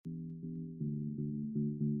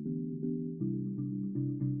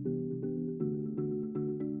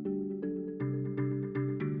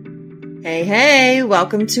Hey, hey,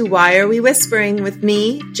 welcome to Why Are We Whispering with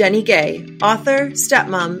me, Jennie Guay, author,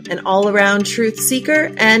 stepmom, and all-around truth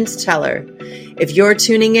seeker and teller. If you're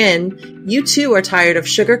tuning in, you too are tired of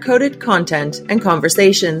sugar-coated content and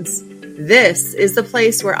conversations. This is the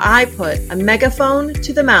place where I put a megaphone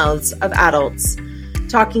to the mouths of adults,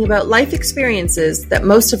 talking about life experiences that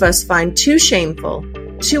most of us find too shameful,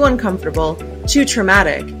 too uncomfortable, too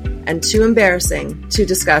traumatic, and too embarrassing to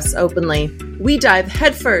discuss openly. We dive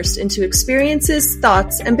headfirst into experiences,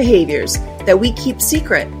 thoughts, and behaviors that we keep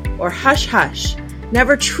secret or hush-hush,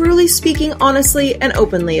 never truly speaking honestly and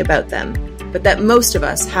openly about them, but that most of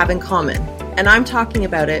us have in common. And I'm talking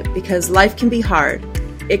about it because life can be hard,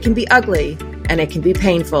 it can be ugly, and it can be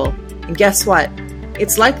painful. And guess what?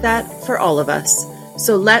 It's like that for all of us.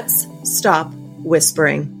 So let's stop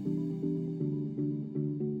whispering.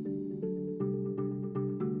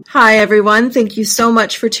 Hi, everyone. Thank you so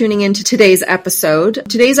much for tuning into today's episode.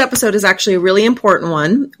 Today's episode is actually a really important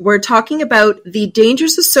one. We're talking about the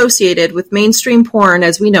dangers associated with mainstream porn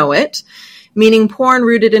as we know it, meaning porn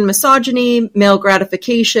rooted in misogyny, male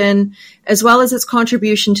gratification, as well as its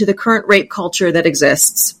contribution to the current rape culture that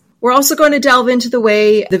exists. We're also going to delve into the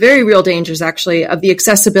very real dangers, actually, of the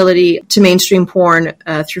accessibility to mainstream porn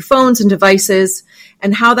through phones and devices,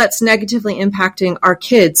 and how that's negatively impacting our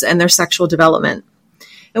kids and their sexual development.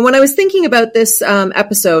 And when I was thinking about this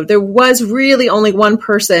episode, there was really only one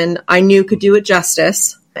person I knew could do it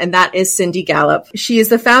justice, and that is Cindy Gallop. She is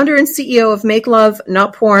the founder and CEO of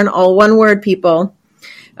MakeLoveNotPorn, all one word, people.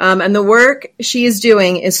 And the work she is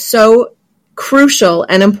doing is so crucial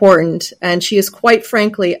and important, and she is quite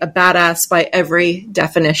frankly a badass by every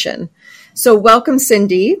definition. So welcome,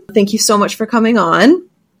 Cindy. Thank you so much for coming on.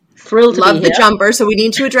 Thrilled to be here. Love the jumper, so we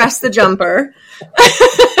need to address the jumper.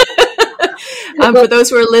 For those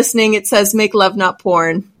who are listening, it says Make Love Not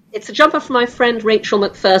Porn. It's a jumper for my friend Rachel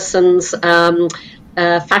McPherson's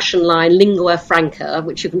fashion line, Lingua Franca,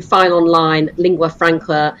 which you can find online,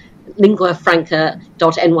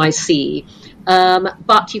 linguafranca.nyc.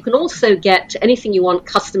 But you can also get anything you want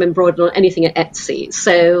custom embroidered on anything at Etsy.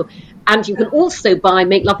 And you can also buy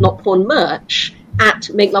Make Love Not Porn merch at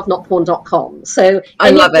MakeLoveNotPorn.com. So I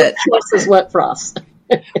love it. Choices work for us.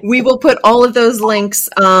 We will put all of those links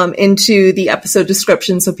into the episode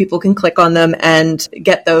description so people can click on them and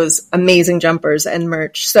get those amazing jumpers and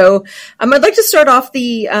merch. So I'd like to start off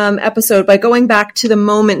the episode by going back to the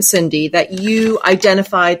moment, Cindy, that you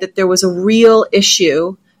identified that there was a real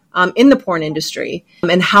issue in the porn industry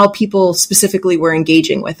and how people specifically were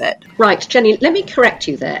engaging with it. Right, Jenny, let me correct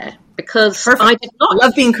you there. Because Perfect. I did not. I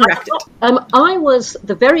love being corrected. I was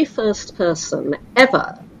the very first person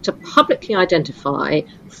ever to publicly identify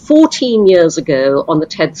 14 years ago on the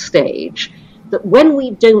TED stage that when we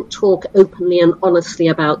don't talk openly and honestly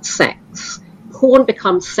about sex, porn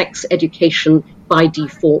becomes sex education by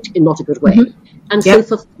default in not a good way. Mm-hmm. And so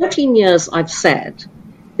for 14 years I've said,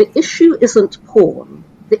 the issue isn't porn,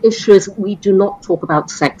 the issue is we do not talk about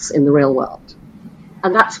sex in the real world.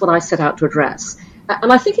 And that's what I set out to address.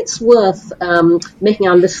 And I think it's worth making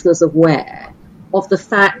our listeners aware of the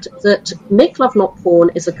fact that Make Love Not Porn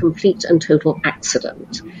is a complete and total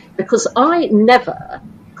accident, because I never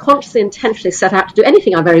consciously, intentionally set out to do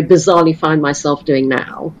anything I very bizarrely find myself doing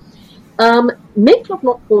now. Make Love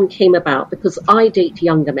Not Porn came about because I date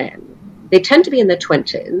younger men. They tend to be in their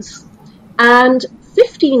 20s, and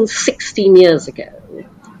 15, 16 years ago,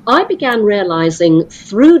 I began realizing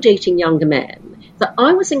through dating younger men that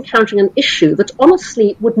I was encountering an issue that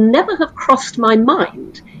honestly would never have crossed my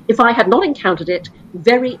mind if I had not encountered it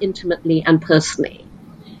very intimately and personally.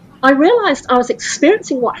 I realized I was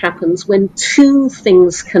experiencing what happens when two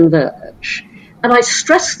things converge. And I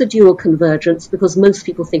stress the dual convergence because most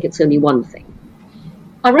people think it's only one thing.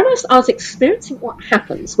 I realized I was experiencing what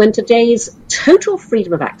happens when today's total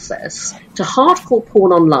freedom of access to hardcore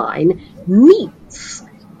porn online meets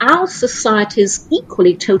our society's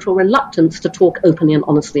equally total reluctance to talk openly and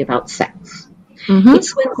honestly about sex. Mm-hmm.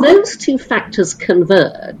 It's when those two factors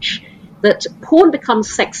converge that porn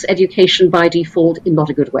becomes sex education by default in not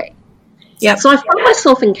a good way. Yep. So I found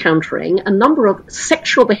myself encountering a number of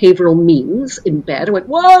sexual behavioral memes in bed. I went,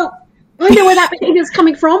 whoa, I know where that behavior is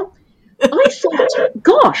coming from. I thought,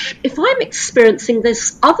 gosh, if I'm experiencing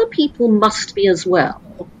this, other people must be as well.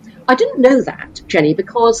 I didn't know that, Jenny,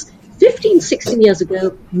 because 15, 16 years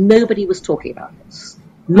ago, nobody was talking about this.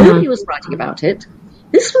 Nobody was writing about it.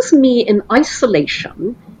 This was me in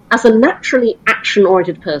isolation as a naturally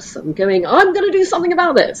action-oriented person going, I'm going to do something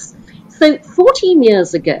about this. So 14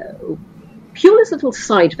 years ago, purely as a little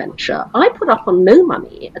side venture, I put up on no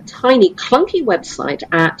money a tiny, clunky website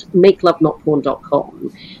at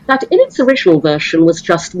MakeLoveNotPorn.com that in its original version was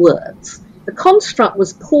just words. The construct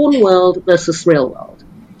was porn world versus real world.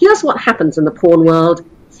 Here's what happens in the porn world.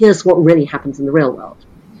 Here's what really happens in the real world.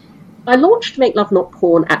 I launched Make Love Not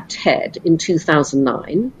Porn at TED in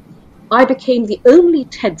 2009. I became the only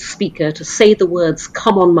TED speaker to say the words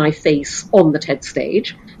 "come on my face" on the TED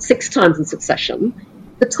stage 6 times in succession.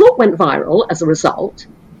 The talk went viral as a result,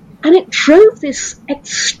 and it drove this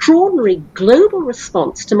extraordinary global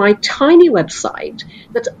response to my tiny website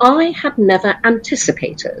that I had never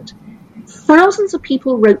anticipated. Thousands of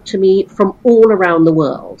people wrote to me from all around the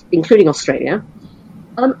world, including Australia.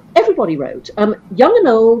 Everybody wrote, young and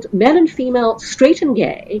old, male and female, straight and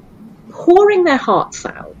gay, pouring their hearts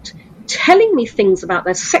out, telling me things about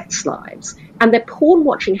their sex lives and their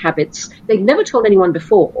porn-watching habits they'd never told anyone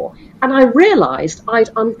before. And I realized I'd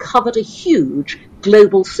uncovered a huge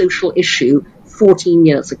global social issue 14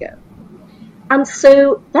 years ago. And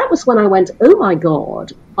so that was when I went, oh my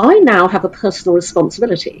God, I now have a personal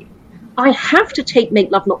responsibility. I have to take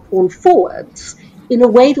Make Love Not Porn forwards in a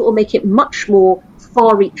way that will make it much more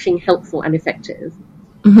far-reaching, helpful, and effective.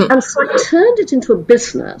 Mm-hmm. And so I turned it into a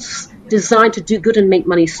business designed to do good and make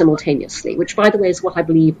money simultaneously, which, by the way, is what I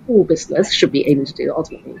believe all business should be aiming to do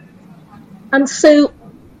ultimately. And so,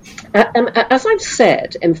 as I've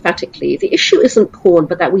said emphatically, the issue isn't porn,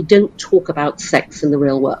 but that we don't talk about sex in the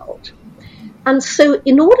real world. And so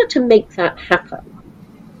in order to make that happen,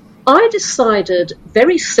 I decided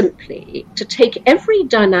very simply to take every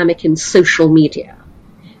dynamic in social media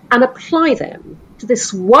and apply them to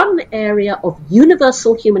this one area of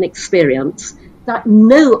universal human experience that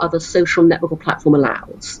no other social network or platform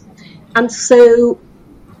allows. And so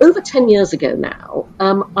over 10 years ago now,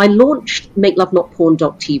 I launched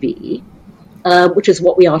MakeLoveNotPorn.tv, which is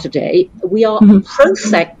what we are today. We are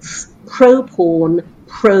pro-sex, pro-porn,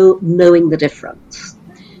 pro-knowing the difference.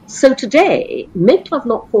 So today, Make Love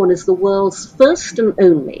Not Porn is the world's first and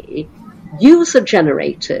only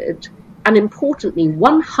user-generated and importantly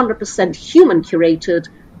 100% human-curated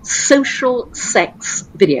social sex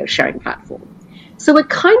video sharing platform. So we're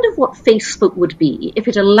kind of what Facebook would be if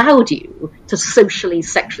it allowed you to socially,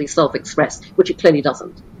 sexually self-express, which it clearly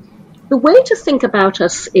doesn't. The way to think about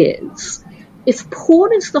us is, if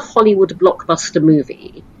porn is the Hollywood blockbuster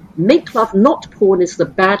movie, Make Love Not Porn is the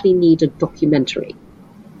badly needed documentary.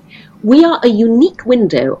 We are a unique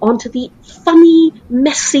window onto the funny,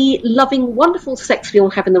 messy, loving, wonderful sex we all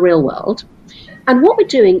have in the real world. And what we're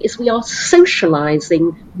doing is we are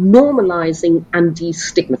socializing, normalizing, and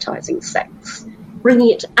destigmatizing sex, bringing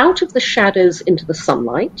it out of the shadows into the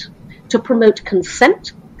sunlight to promote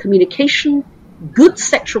consent, communication, good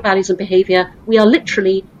sexual values and behavior. We are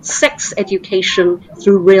literally sex education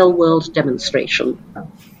through real-world demonstration.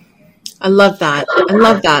 I love that. I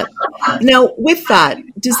love that. Now, with that,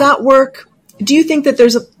 does that work? Do you think that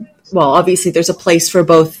obviously there's a place for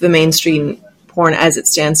both the mainstream porn as it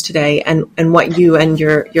stands today and what you and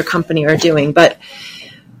your company are doing, but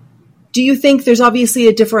do you think there's obviously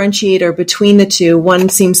a differentiator between the two? One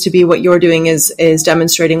seems to be what you're doing is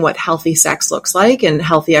demonstrating what healthy sex looks like and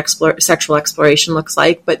healthy sexual exploration looks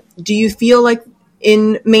like. But do you feel like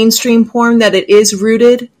in mainstream porn that it is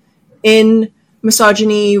rooted in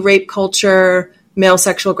misogyny, rape culture, male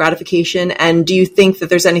sexual gratification? And do you think that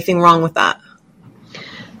there's anything wrong with that?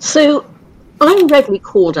 So I'm regularly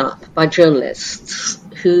called up by journalists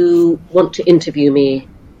who want to interview me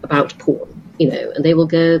about porn. And they will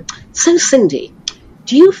go, so Cindy,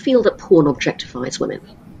 do you feel that porn objectifies women?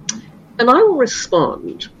 And I will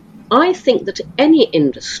respond, I think that any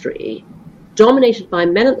industry dominated by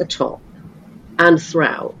men at the top and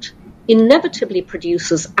throughout inevitably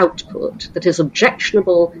produces output that is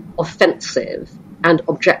objectionable, offensive, and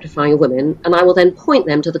objectifying women, and I will then point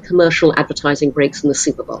them to the commercial advertising breaks in the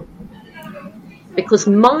Super Bowl. Because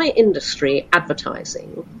my industry,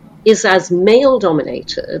 advertising, is as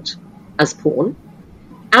male-dominated as porn,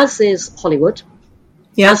 as is Hollywood,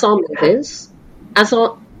 as are movies, as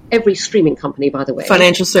are every streaming company, by the way.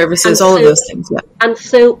 Financial services, all of those things, yeah. And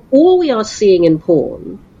so all we are seeing in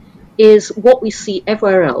porn is what we see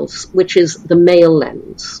everywhere else, which is the male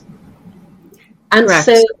lens. And correct.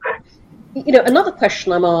 So, another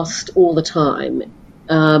question I'm asked all the time,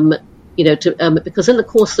 because in the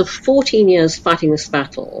course of 14 years fighting this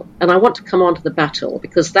battle, and I want to come on to the battle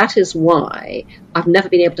because that is why I've never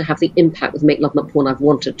been able to have the impact with Make Love Not Porn I've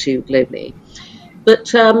wanted to globally.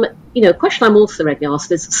 But, a question I'm also regularly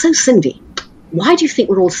asked is, so Cindy, why do you think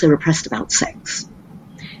we're all so repressed about sex?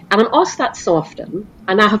 And I'm asked that so often,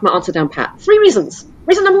 I now have my answer down pat. 3 reasons.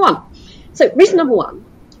 Reason number one. So reason number one,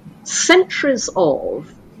 centuries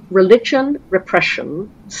of religion,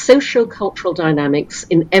 repression, socio-cultural dynamics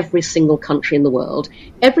in every single country in the world.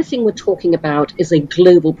 Everything we're talking about is a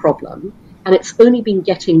global problem, and it's only been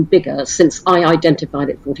getting bigger since I identified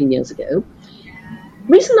it 14 years ago.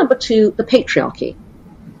 Reason number 2, the patriarchy.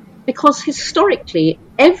 Because historically,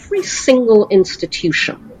 every single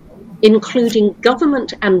institution, including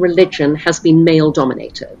government and religion, has been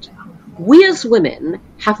male-dominated. We as women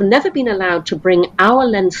have never been allowed to bring our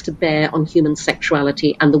lens to bear on human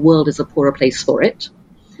sexuality, and the world is a poorer place for it.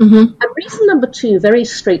 Mm-hmm. And reason number 2, very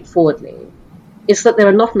straightforwardly, is that there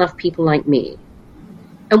are not enough people like me.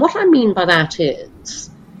 And what I mean by that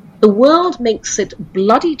is the world makes it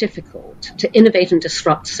bloody difficult to innovate and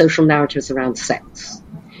disrupt social narratives around sex.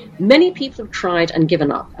 Many people have tried and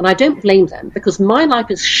given up, and I don't blame them, because my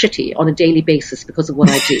life is shitty on a daily basis because of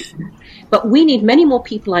what I do. But we need many more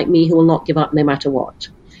people like me who will not give up no matter what.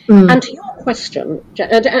 And to your question,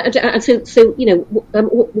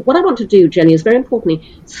 what I want to do, Jenny, is very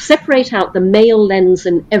importantly separate out the male lens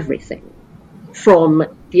in everything from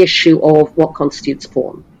the issue of what constitutes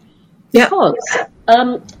porn. Yeah. Because,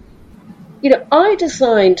 I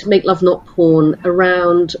designed Make Love Not Porn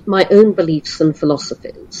around my own beliefs and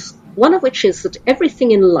philosophies, one of which is that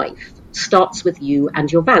everything in life starts with you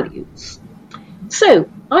and your values. So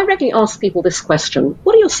I regularly ask people this question: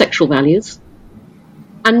 what are your sexual values?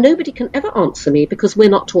 And nobody can ever answer me because we're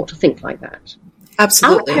not taught to think like that.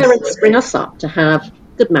 Absolutely. Our parents bring us up to have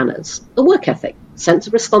good manners, a work ethic, sense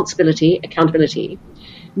of responsibility, accountability.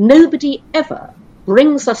 Nobody ever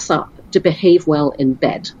brings us up to behave well in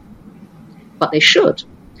bed. But they should,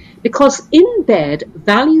 because in bed,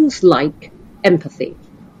 values like empathy,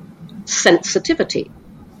 sensitivity,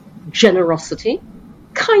 generosity,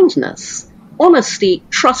 kindness, honesty,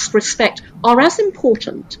 trust, respect are as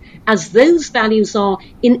important as those values are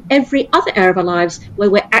in every other area of our lives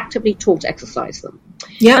where we're actively taught to exercise them.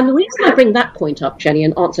 Yeah. And the reason I bring that point up, Jenny,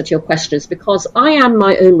 in answer to your question, is because I am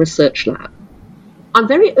my own research lab. I'm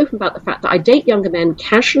very open about the fact that I date younger men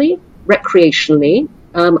casually, recreationally.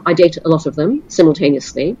 I date a lot of them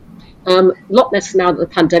simultaneously. A lot less now that the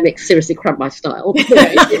pandemic seriously cramped my style. but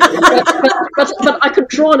I could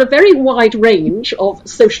draw on a very wide range of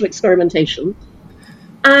social experimentation.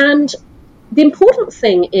 And the important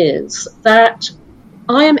thing is that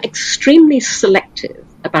I am extremely selective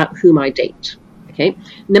about whom I date. Okay?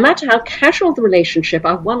 No matter how casual the relationship,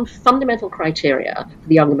 I have one fundamental criteria for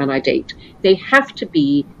the younger men I date. They have to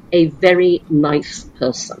be a very nice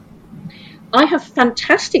person. I have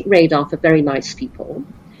fantastic radar for very nice people.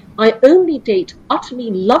 I only date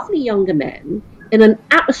utterly lovely younger men in an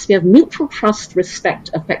atmosphere of mutual trust, respect,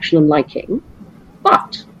 affection, and liking.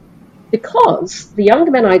 But because the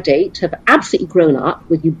younger men I date have absolutely grown up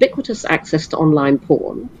with ubiquitous access to online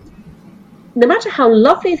porn, no matter how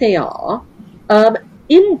lovely they are,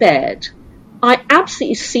 in bed, I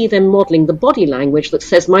absolutely see them modeling the body language that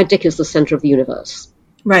says my dick is the center of the universe.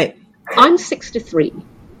 Right. I'm 63.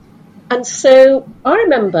 And so I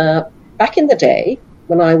remember back in the day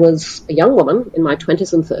when I was a young woman in my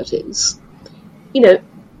 20s and 30s, it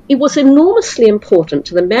was enormously important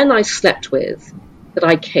to the men I slept with that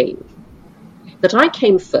I came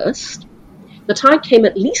first, that I came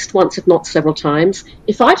at least once, if not several times.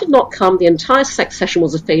 If I did not come, the entire sex session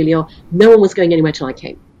was a failure. No one was going anywhere till I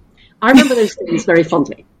came. I remember those days very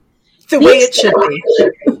fondly. The way it should be.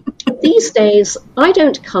 These days, I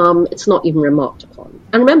don't come, it's not even remarked upon.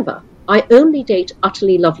 And remember, I only date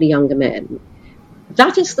utterly lovely younger men.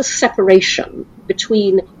 That is the separation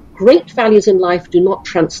between great values in life do not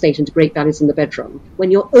translate into great values in the bedroom,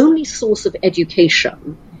 when your only source of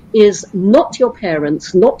education is not your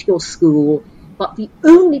parents, not your school, but the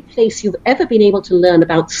only place you've ever been able to learn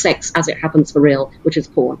about sex as it happens for real, which is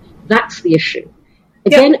porn. That's the issue.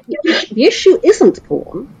 Again, the issue isn't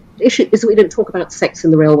porn. The issue is that we don't talk about sex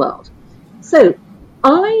in the real world. So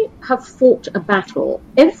I have fought a battle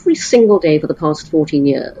every single day for the past 14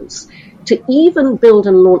 years to even build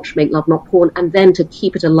and launch Make Love Not Porn, and then to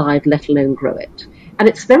keep it alive, let alone grow it. And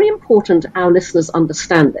it's very important our listeners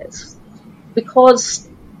understand this, because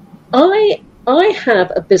I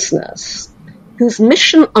have a business whose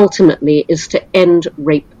mission ultimately is to end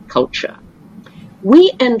rape culture.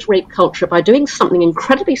 We end rape culture by doing something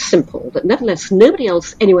incredibly simple that nevertheless nobody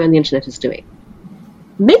else anywhere on the internet is doing.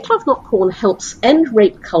 Make Love Not Porn helps end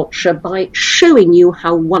rape culture by showing you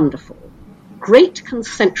how wonderful great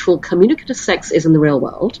consensual communicative sex is in the real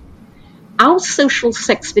world. Our social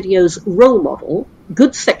sex videos role model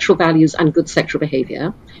good sexual values and good sexual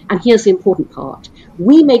behavior. And here's the important part.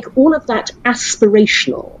 We make all of that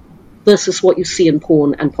aspirational versus what you see in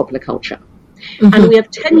porn and popular culture. Mm-hmm. And we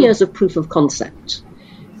have 10 years of proof of concept.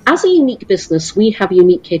 as a unique business, we have a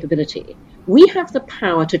unique capability. We have the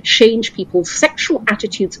power to change people's sexual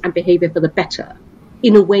attitudes and behavior for the better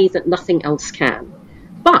in a way that nothing else can.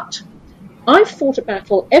 But I've fought a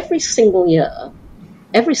battle every single year,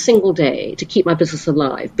 every single day, to keep my business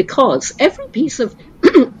alive, because every piece of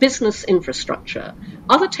business infrastructure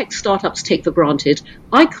other tech startups take for granted,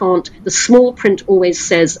 I can't. The small print always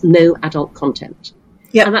says no adult content.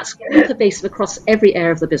 Yep. And that's pervasive across every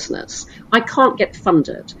area of the business. I can't get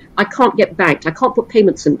funded. I can't get banked. I can't put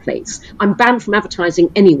payments in place. I'm banned from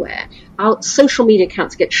advertising anywhere. Our social media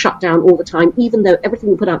accounts get shut down all the time, even though everything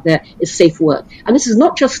we put out there is safe work. And this is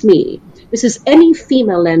not just me. This is any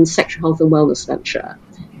female-led sexual health and wellness venture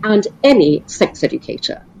and any sex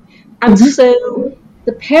educator. And so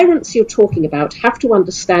the parents you're talking about have to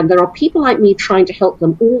understand there are people like me trying to help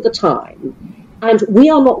them all the time. And we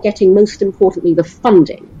are not getting, most importantly, the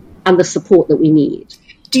funding and the support that we need.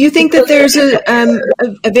 Do you think that there's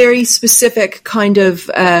a very specific kind of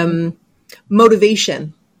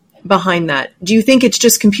motivation behind that? Do you think it's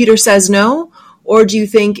just computer says no? Or do you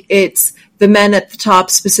think it's the men at the top,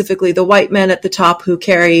 specifically the white men at the top who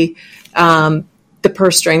carry the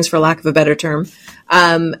purse strings, for lack of a better term,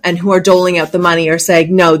 and who are doling out the money, are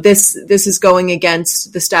saying, no, this is going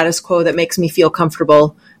against the status quo that makes me feel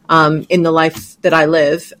comfortable in the life that I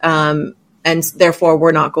live, and therefore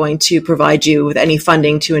we're not going to provide you with any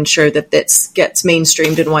funding to ensure that this gets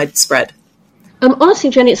mainstreamed and widespread? Honestly,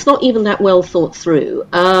 Jenny, it's not even that well thought through.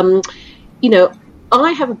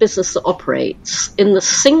 I have a business that operates in the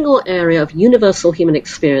single area of universal human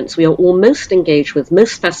experience we are all most engaged with,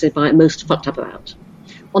 most fascinated by, and most fucked up about.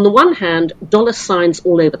 On the one hand, dollar signs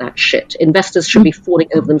all over that shit. Investors should be falling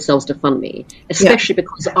over themselves to fund me, especially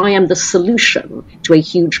because I am the solution to a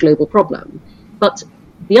huge global problem. But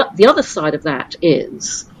the other side of that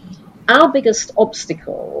is our biggest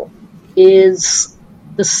obstacle is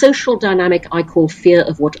the social dynamic I call fear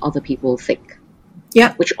of what other people think,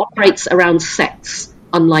 which operates around sex,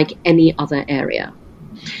 unlike any other area.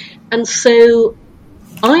 And so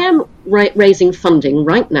I am raising funding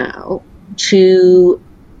right now to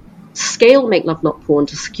scale Make Love Not Porn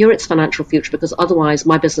to secure its financial future, because otherwise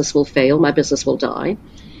my business will fail, my business will die,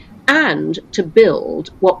 and to build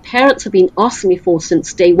what parents have been asking me for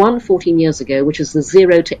since day one 14 years ago, which is the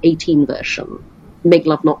 0 to 18 version,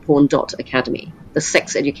 MakeLoveNotPorn.academy, the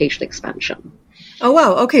sex education expansion. Oh,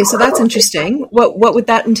 wow. Okay, so that's interesting. What would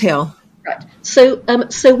that entail? Right. So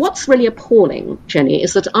what's really appalling, Jenny,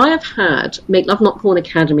 is that I have had Make Love Not Porn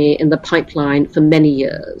Academy in the pipeline for many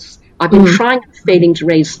years. I've been trying and failing to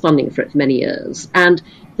raise funding for it for many years. And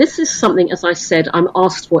this is something, as I said, I'm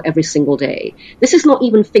asked for every single day. This is not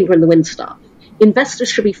even finger in the wind stuff. Investors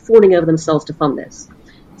should be falling over themselves to fund this.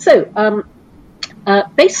 So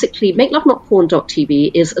basically,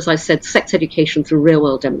 MakeLoveNotPorn.tv is, as I said, sex education through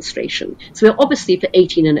real-world demonstration. So we're obviously for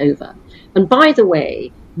 18 and over. And by the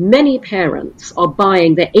way, many parents are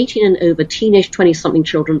buying their 18 and over teenage 20-something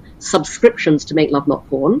children subscriptions to Make Love Not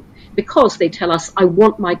Porn, because they tell us, I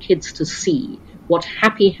want my kids to see what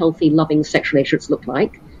happy, healthy, loving sexual relationships look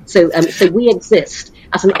like. So we exist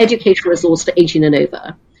as an educational resource for 18 and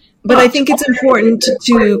over. But I think it's important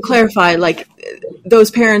to clarify, like,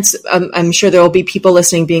 those parents, I'm sure there will be people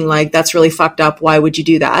listening being like, that's really fucked up. Why would you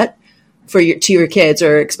do that to your kids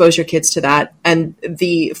or expose your kids to that? And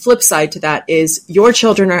the flip side to that is you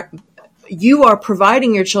are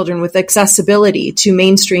providing your children with accessibility to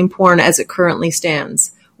mainstream porn as it currently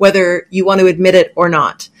stands, whether you want to admit it or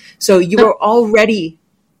not. So you are already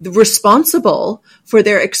responsible for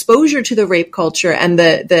their exposure to the rape culture and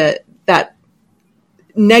that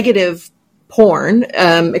negative porn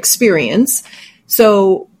experience.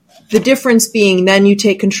 So the difference being then you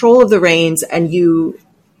take control of the reins and you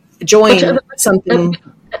join something.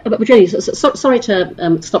 But Jenny, sorry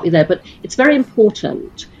to stop you there, but it's very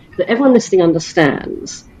important that everyone listening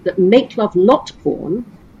understands that Make Love Not Porn,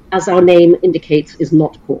 as our name indicates, is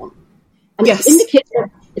not porn. And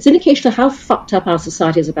it's indication of how fucked up our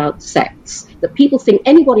society is about sex, that people think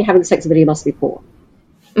anybody having sex video must be porn.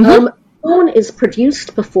 Porn is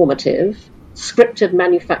produced, performative, scripted,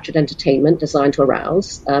 manufactured entertainment designed to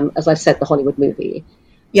arouse, as I said, the Hollywood movie.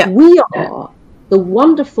 We are the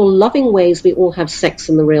wonderful, loving ways we all have sex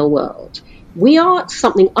in the real world. We are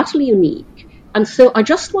something utterly unique. And so I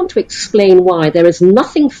just want to explain why there is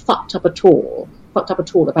nothing fucked up at all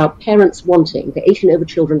about parents wanting the 18 over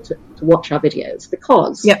children to watch our videos.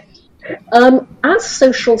 Because as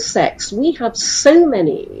social sex, we have so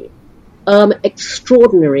many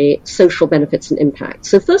extraordinary social benefits and impacts.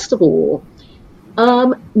 So first of all,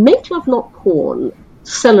 Make Love Not Porn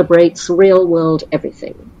celebrates real world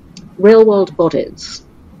everything. Real world bodies,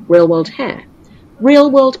 real world hair, real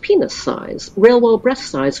world penis size, real world breast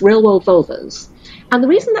size, real world vulvas. And the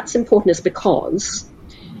reason that's important is because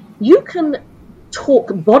you can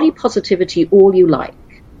talk body positivity all you like.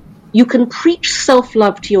 You can preach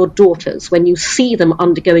self-love to your daughters when you see them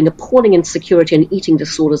undergoing appalling insecurity and eating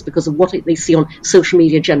disorders because of what they see on social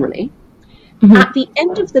media generally. Mm-hmm. At the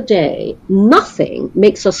end of the day, nothing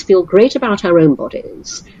makes us feel great about our own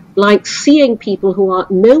bodies like seeing people who are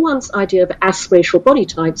no one's idea of aspirational body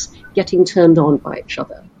types getting turned on by each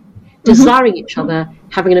other, desiring each other,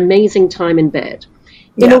 having an amazing time in bed.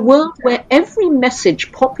 In a world where every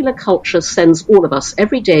message popular culture sends all of us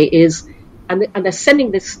every day is, and they're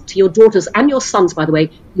sending this to your daughters and your sons, by the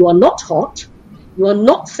way, you are not hot, you are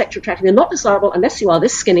not sexually attractive, you're not desirable unless you are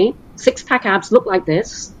this skinny, six-pack abs look like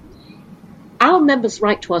this. Our members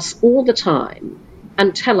write to us all the time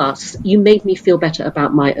and tell us, you made me feel better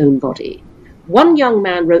about my own body. One young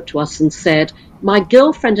man wrote to us and said, my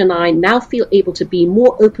girlfriend and I now feel able to be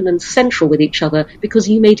more open and sensual with each other because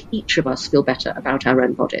you made each of us feel better about our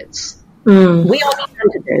own bodies. We are the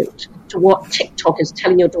antidote to what TikTok is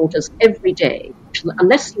telling your daughters every day.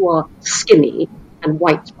 Unless you are skinny and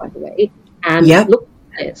white, by the way, and look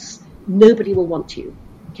at this, nobody will want you.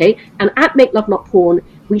 Okay? And at Make Love Not Porn,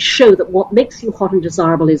 we show that what makes you hot and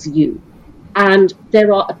desirable is you. And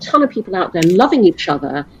there are a ton of people out there loving each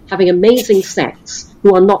other, having amazing sex,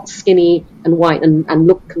 who are not skinny and white and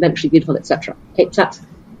look conventionally beautiful, etc. Okay, so that's the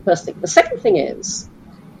first thing. The second thing is,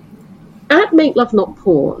 at Make Love Not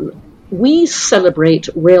Porn, we celebrate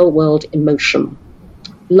real-world emotion,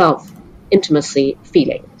 love, intimacy,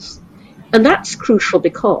 feelings. And that's crucial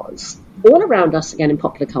because all around us, again, in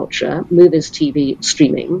popular culture, movies, TV,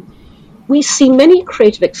 streaming, we see many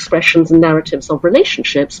creative expressions and narratives of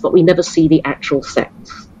relationships, but we never see the actual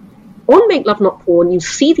sex. On Make Love Not Porn, you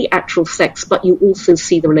see the actual sex, but you also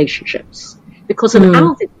see the relationships. Because in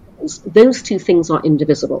our videos, those two things are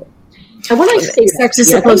indivisible. And when I say sex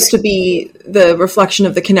is supposed to be the reflection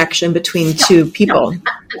of the connection between two people.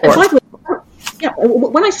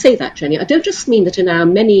 When I say that, Jenny, I don't just mean that in our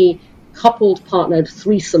many coupled, partnered,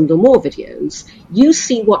 threesomed or more videos, you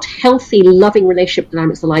see what healthy, loving relationship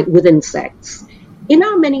dynamics are like within sex. In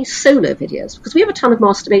our many solo videos, because we have a ton of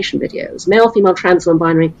masturbation videos, male, female, trans,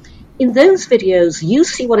 non-binary, in those videos, you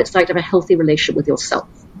see what it's like to have a healthy relationship with yourself,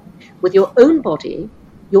 with your own body,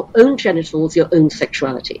 your own genitals, your own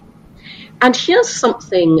sexuality. And here's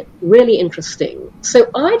something really interesting. So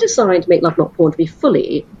I designed Make Love Not Porn to be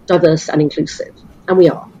fully diverse and inclusive, and we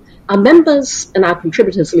are. Our members and our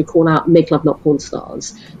contributors, who we call out Make Love Not Porn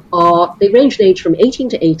stars, they range in age from 18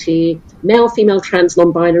 to 80, male, female, trans,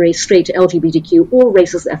 non-binary, straight to LGBTQ, all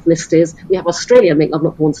races and ethnicities. We have Australian Make Love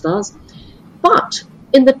Not Porn stars. But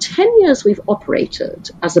in the 10 years we've operated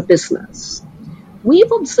as a business,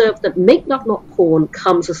 we've observed that Make Love Not Porn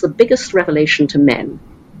comes as the biggest revelation to men.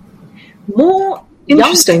 More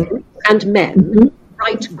young men and men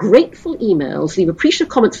write grateful emails, leave appreciative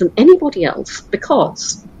comments than anybody else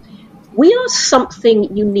because we are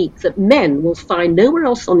something unique that men will find nowhere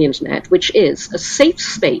else on the internet, which is a safe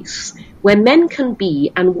space where men can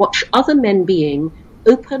be and watch other men being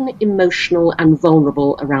open, emotional, and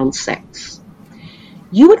vulnerable around sex.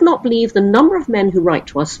 You would not believe the number of men who write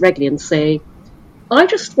to us regularly and say, I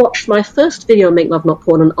just watched my first video on Make Love Not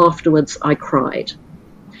Porn and afterwards I cried.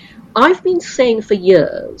 I've been saying for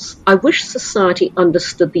years, I wish society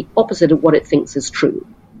understood the opposite of what it thinks is true.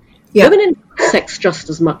 Yeah. Women enjoy sex just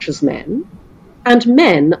as much as men, and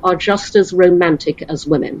men are just as romantic as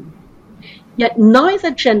women. Yet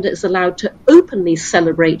neither gender is allowed to openly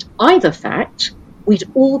celebrate either fact. We'd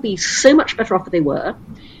all be so much better off if they were.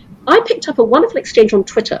 I picked up a wonderful exchange on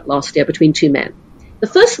Twitter last year between two men. The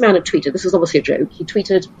first man had tweeted, this is obviously a joke, he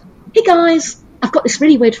tweeted, hey guys, I've got this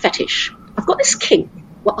really weird fetish. I've got this kink.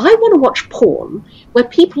 Well, I want to watch porn where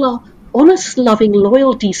people are honest, loving,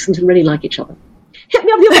 loyal, decent, and really like each other. Hit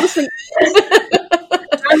me up the other thing.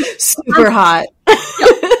 Super hot.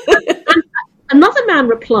 And another man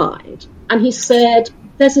replied, and he said,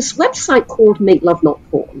 there's this website called Make Love Not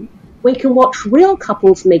Porn, where you can watch real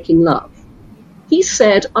couples making love. He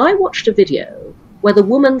said, I watched a video where the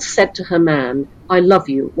woman said to her man, I love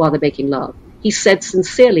you, while they're making love. He said,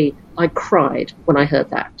 sincerely, I cried when I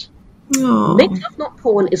heard that. Aww. Make Love Not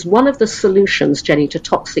Porn is one of the solutions, Jenny, to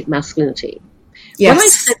toxic masculinity. Yes. When I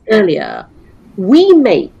said earlier, we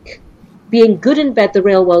make being good in bed the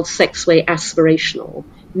real world sex way aspirational.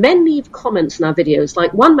 Men leave comments in our videos.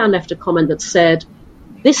 Like one man left a comment that said,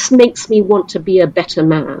 this makes me want to be a better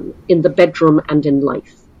man in the bedroom and in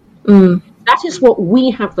life. That is what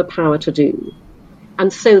we have the power to do.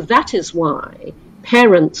 And so that is why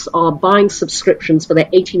parents are buying subscriptions for their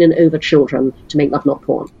 18 and over children to Make Love Not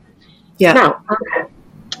Porn. Yeah. Now,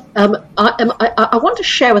 I want to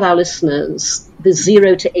share with our listeners the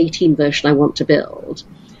 0 to 18 version I want to build.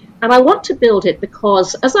 And I want to build it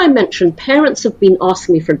because, as I mentioned, parents have been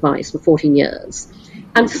asking me for advice for 14 years.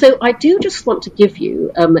 And so I do just want to give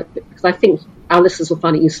you, because I think our listeners will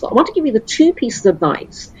find it useful, I want to give you the 2 pieces of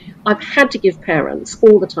advice I've had to give parents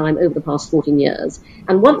all the time over the past 14 years.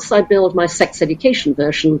 And once I build my sex education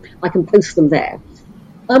version, I can post them there.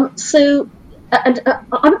 I'm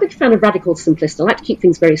a big fan of radical simplicity. I like to keep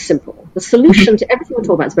things very simple. The solution to everything we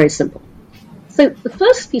talk about is very simple. So the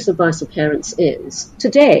first piece of advice for parents is,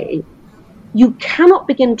 today, you cannot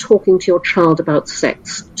begin talking to your child about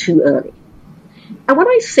sex too early. And when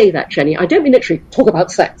I say that, Jenny, I don't mean literally talk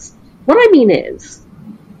about sex. What I mean is,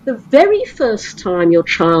 the very first time your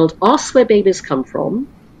child asks where babies come from,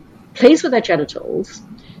 plays with their genitals,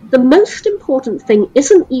 the most important thing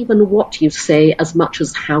isn't even what you say as much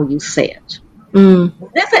as how you say it.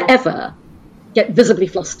 Never, ever get visibly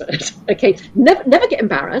flustered, okay? Never get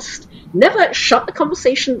embarrassed. Never shut the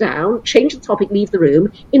conversation down, change the topic, leave the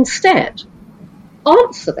room. Instead,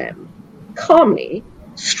 answer them calmly,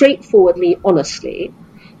 straightforwardly, honestly,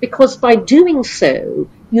 because by doing so,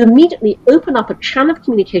 you immediately open up a channel of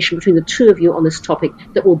communication between the two of you on this topic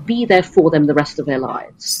that will be there for them the rest of their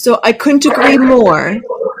lives. So I couldn't agree more,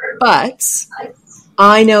 but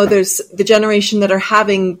I know there's the generation that are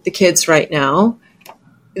having the kids right now,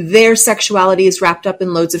 their sexuality is wrapped up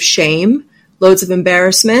in loads of shame, loads of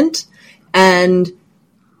embarrassment, and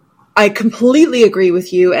I completely agree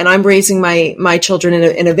with you, and I'm raising my children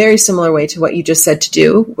in a very similar way to what you just said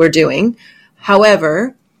we're doing.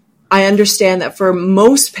 However, I understand that for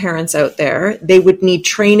most parents out there, they would need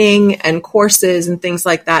training and courses and things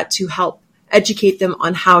like that to help educate them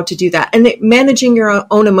on how to do that. And managing your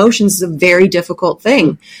own emotions is a very difficult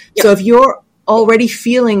thing. Yep. So if you're already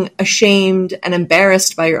feeling ashamed and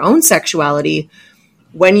embarrassed by your own sexuality,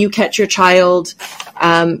 when you catch your child,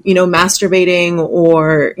 masturbating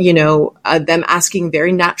or, them asking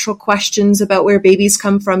very natural questions about where babies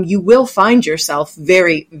come from, you will find yourself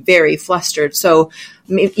very, very flustered. So,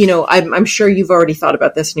 I'm sure you've already thought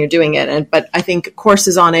about this and you're doing it. But I think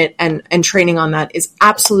courses on it and training on that is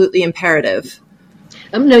absolutely imperative.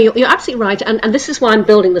 No, you're absolutely right. And this is why I'm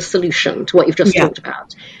building the solution to what you've just talked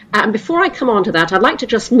about. And before I come on to that, I'd like to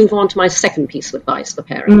just move on to my second piece of advice for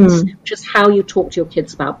parents, which is how you talk to your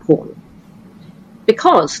kids about porn.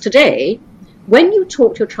 Because today, when you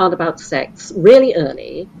talk to your child about sex really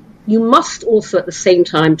early, you must also at the same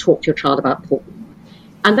time talk to your child about porn.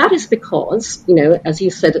 And that is because, as you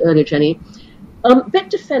said earlier, Jenny,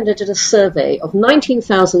 Bitdefender did a survey of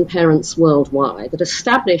 19,000 parents worldwide that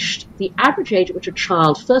established the average age at which a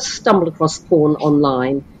child first stumbled across porn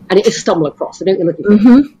online, and it is stumble across, I don't look at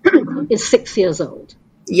it, is 6 years old.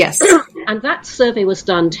 Yes. And that survey was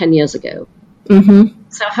done 10 years ago.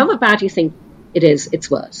 So however bad you think it is, it's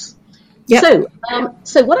worse. Yep.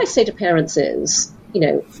 So what I say to parents is,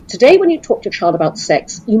 today when you talk to your child about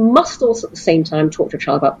sex, you must also at the same time talk to your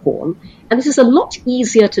child about porn. And this is a lot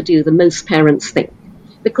easier to do than most parents think.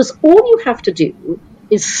 Because all you have to do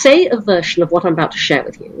is say a version of what I'm about to share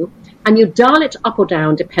with you, and you dial it up or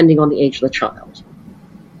down depending on the age of the child.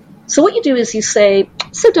 So what you do is you say,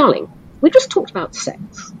 so darling, we just talked about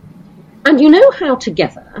sex. And you know how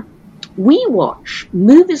together we watch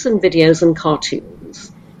movies and videos and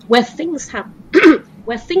cartoons where things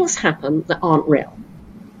happen that aren't real.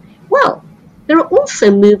 Well, there are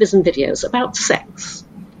also movies and videos about sex,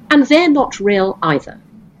 and they're not real either.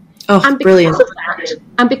 Oh, and brilliant.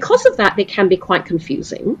 Because of that, they can be quite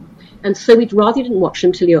confusing, and so we'd rather you didn't watch them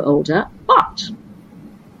until you're older. But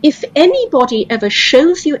if anybody ever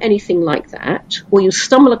shows you anything like that, or you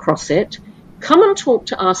stumble across it, come and talk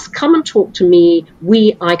to us, come and talk to me,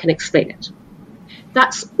 I can explain it.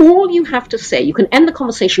 That's all you have to say. You can end the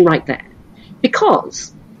conversation right there.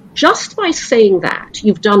 Because just by saying that,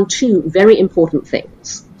 you've done two very important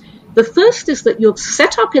things. The first is that you've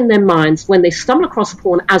set up in their minds when they stumble across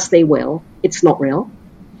porn, as they will, it's not real.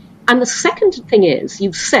 And the second thing is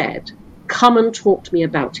you've said, come and talk to me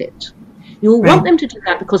about it. You'll want them to do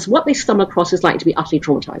that because what they stumble across is likely to be utterly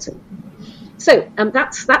traumatizing. So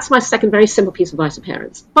that's my second very simple piece of advice to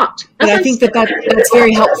parents. But I think that's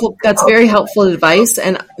very helpful. That's very helpful advice.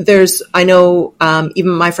 And I know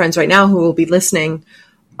even my friends right now who will be listening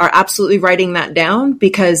are absolutely writing that down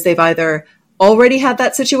because they've either already had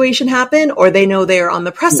that situation happen or they know they are on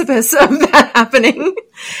the precipice of that happening.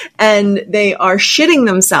 And they are shitting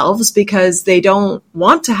themselves because they don't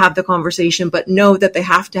want to have the conversation, but know that they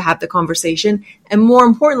have to have the conversation. And more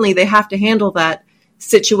importantly, they have to handle that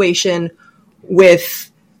situation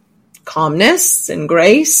with calmness and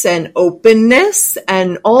grace and openness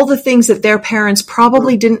and all the things that their parents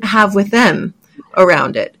probably didn't have with them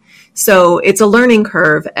around it. So it's a learning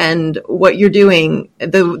curve, and what you're doing,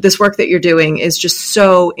 this work that you're doing is just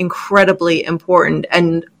so incredibly important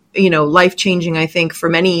and, life-changing, I think,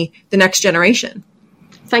 for the next generation.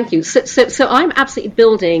 Thank you. So I'm absolutely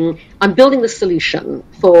building the solution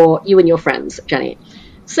for you and your friends, Jenny.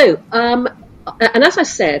 So, and as I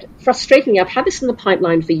said, frustratingly, I've had this in the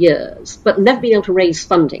pipeline for years, but never been able to raise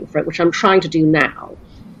funding for it, which I'm trying to do now.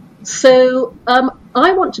 So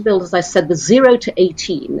I want to build, as I said, the 0 to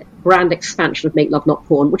 18 brand expansion of Make Love Not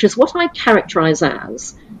Porn, which is what I characterize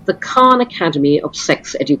as the Khan Academy of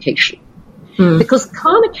sex education. Because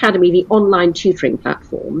Khan Academy, the online tutoring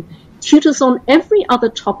platform, tutors on every other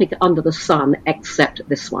topic under the sun except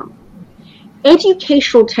this one.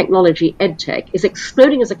 Educational technology, EdTech, is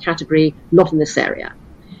exploding as a category, not in this area.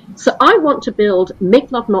 So I want to build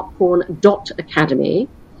MakeLoveNotPorn.academy.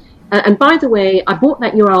 And by the way, I bought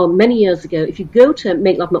that URL many years ago. If you go to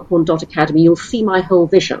MakeLoveNotPorn.academy, you'll see my whole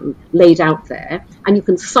vision laid out there, and you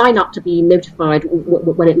can sign up to be notified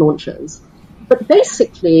when it launches. But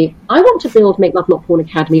basically, I want to build Make Love Not Porn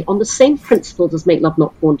Academy on the same principles as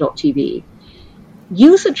MakeLoveNotPorn.tv.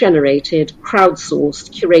 User-generated,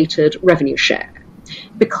 crowdsourced, curated revenue share.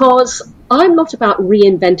 Because I'm not about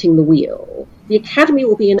reinventing the wheel. The Academy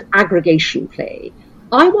will be an aggregation play.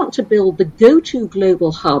 I want to build the go-to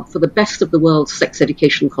global hub for the best of the world's sex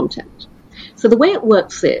education content. So the way it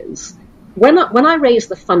works is, when I raise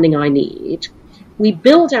the funding I need, we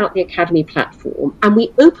build out the Academy platform and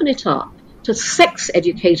we open it up to sex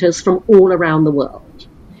educators from all around the world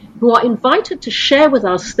who are invited to share with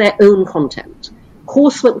us their own content,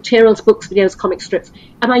 coursework materials, books, videos, comic strips.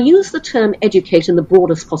 And I use the term educate in the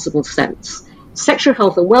broadest possible sense. Sexual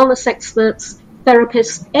health and wellness experts,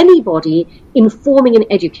 therapists, anybody informing and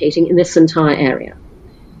educating in this entire area.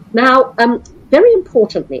 Now, very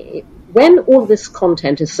importantly, when all this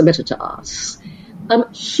content is submitted to us,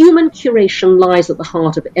 human curation lies at the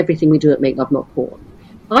heart of everything we do at Make Love Not Porn.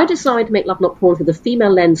 I designed Make Love Not Porn through the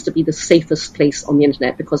female lens to be the safest place on the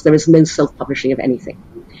internet because there is no self-publishing of anything.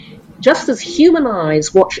 Just as human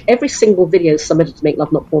eyes watch every single video submitted to Make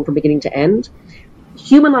Love Not Porn from beginning to end,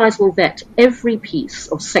 human eyes will vet every piece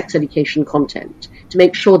of sex education content to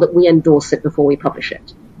make sure that we endorse it before we publish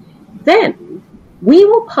it. Then, we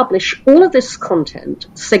will publish all of this content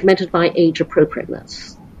segmented by age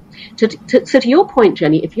appropriateness. So to your point,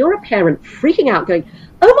 Jenny, if you're a parent freaking out going,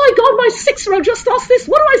 oh my God, my 6-year-old just asked this,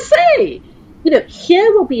 what do I say?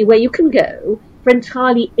 Here will be where you can go for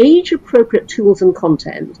entirely age-appropriate tools and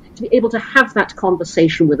content to be able to have that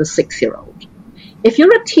conversation with a 6-year-old. If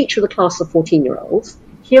you're a teacher of the class of 14-year-olds,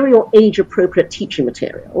 here are your age-appropriate teaching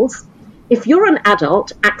materials. If you're an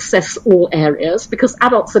adult, access all areas, because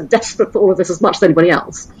adults are desperate for all of this as much as anybody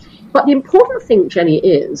else. But the important thing, Jenny,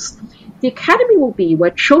 is the Academy will be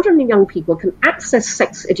where children and young people can access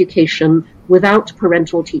sex education without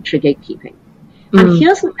parental teacher gatekeeping. And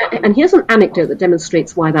here's an anecdote that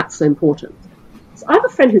demonstrates why that's so important. So I have a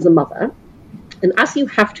friend who's a mother, and as you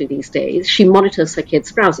have to these days, she monitors her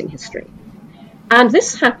kids' browsing history. And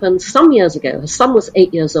this happened some years ago. Her son was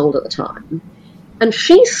 8 years old at the time. And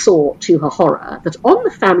she saw, to her horror, that on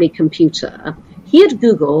the family computer, he had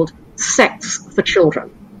Googled sex for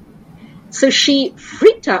children. So she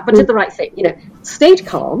freaked out, but did the right thing, stayed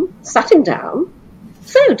calm, sat him down.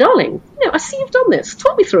 So, darling, I see you've done this.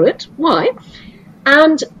 Talk me through it. Why?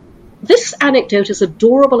 And this anecdote is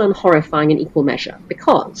adorable and horrifying in equal measure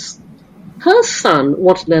because her son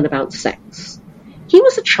wanted to learn about sex. He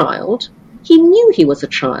was a child. He knew he was a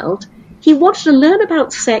child. He wanted to learn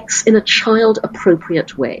about sex in a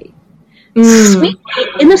child-appropriate way. Sweetly,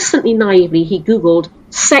 innocently, naively, he Googled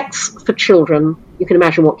sex for children. You can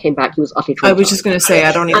imagine what came back. He was utterly traumatized. I was just going to say,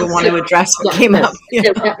 I don't even want to address what came up.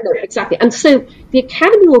 No, exactly. And so the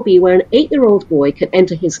Academy will be where an 8-year-old boy can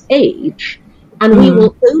enter his age, and we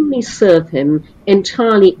will only serve him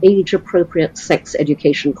entirely age-appropriate sex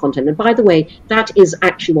education content. And by the way, that is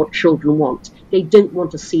actually what children want. They don't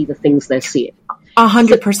want to see the things they're seeing.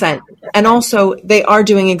 100%. And also, they are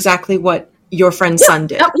doing exactly what your friend's son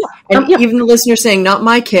did. Even the listener saying, not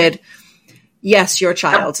my kid. Yes, your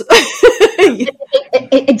child.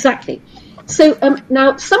 Exactly. So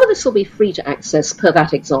now some of this will be free to access per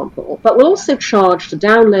that example, but we'll also charge to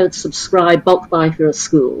download, subscribe, bulk buy if you're a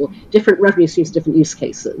school, different revenue streams, different use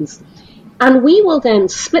cases. And we will then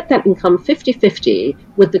split that income 50-50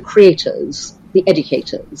 with the creators, the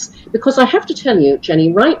educators. Because I have to tell you,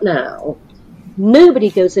 Jenny, right now, nobody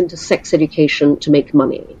goes into sex education to make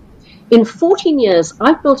money. In 14 years,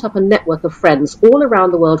 I've built up a network of friends all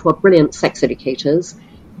around the world who are brilliant sex educators.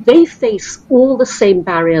 they face all the same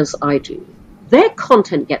barriers I do. Their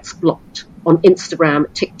content gets blocked on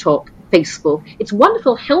Instagram, TikTok, Facebook. It's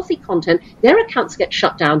wonderful, healthy content. Their accounts get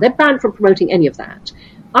shut down. They're banned from promoting any of that.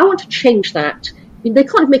 I want to change that. I mean, they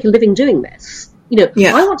can't make a living doing this.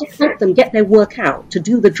 I want to help them get their work out to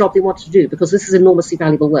do the job they want to do, because this is enormously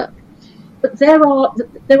valuable work. But there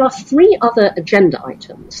are 3 other agenda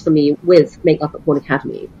items for me with Make Love Not Porn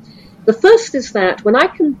Academy. The first is that when I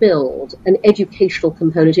can build an educational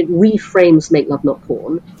component, it reframes Make Love Not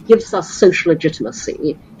Porn, gives us social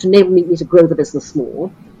legitimacy to enable me to grow the business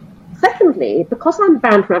more. Secondly, because I'm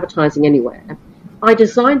banned from advertising anywhere, I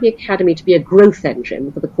designed the Academy to be a growth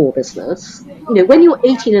engine for the core business. When you're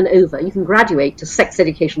 18 and over, you can graduate to sex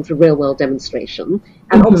education through real-world demonstration,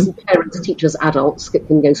 and obviously parents, teachers, adults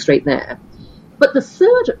can go straight there. But the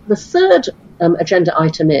third agenda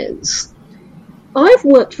item is, I've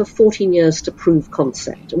worked for 14 years to prove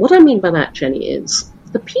concept. And what I mean by that, Jenny, is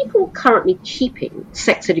the people currently keeping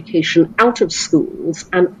sex education out of schools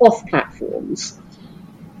and off platforms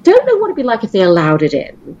don't know what it'd be like if they allowed it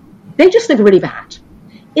in. They just think they're really bad.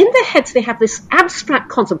 In their heads, they have this abstract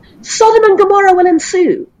concept: Sodom and Gomorrah will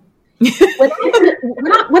ensue. When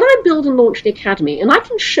I build and launch the Academy, and I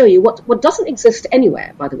can show you what doesn't exist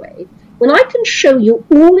anywhere, by the way, when I can show you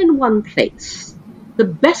all in one place the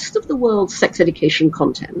best of the world's sex education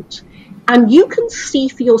content, and you can see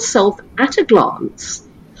for yourself at a glance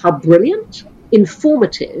how brilliant,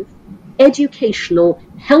 informative, educational,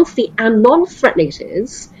 healthy, and non-threatening it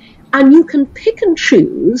is, and you can pick and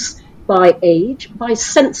choose by age, by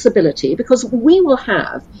sensibility, because we will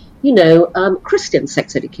have, Christian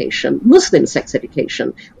sex education, Muslim sex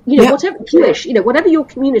education, whatever, Jewish, whatever your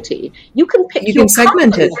community, you can pick. You can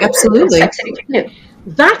segment it, absolutely.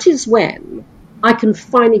 That is when I can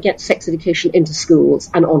finally get sex education into schools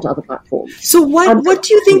and onto other platforms. So what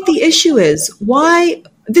do you think the issue is? Why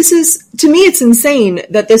this is, to me, it's insane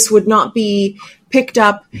that this would not be picked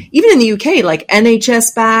up, even in the UK, like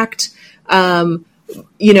NHS backed,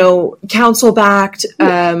 council backed.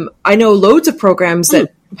 I know loads of programs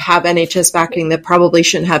that have NHS backing that probably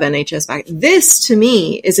shouldn't have NHS backing. This, to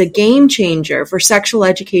me, is a game changer for sexual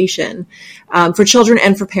education, for children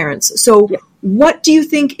and for parents. So what do you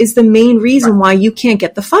think is the main reason why you can't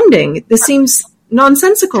get the funding? This seems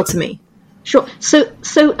nonsensical to me. Sure. So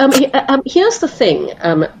here's the thing,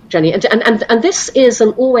 Jenny, and this is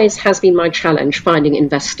and always has been my challenge, finding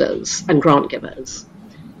investors and grant givers.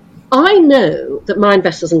 I know that my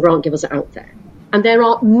investors and grant givers are out there, and there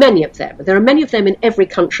are many of them. There are many of them in every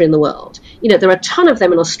country in the world. There are a ton of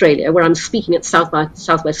them in Australia, where I'm speaking at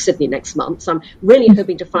Southwest Sydney next month, so I'm really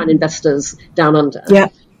hoping to find investors down under. Yeah.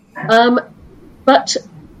 But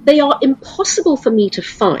they are impossible for me to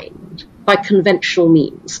find by conventional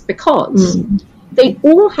means, because they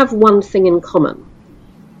all have one thing in common.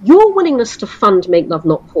 Your willingness to fund Make Love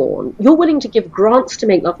Not Porn, your willing to give grants to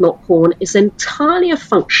Make Love Not Porn, is entirely a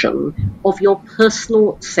function of your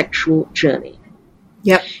personal sexual journey.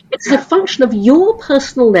 Yep. It's a function of your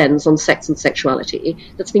personal lens on sex and sexuality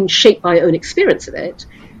that's been shaped by your own experience of it,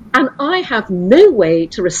 and I have no way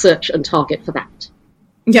to research and target for that.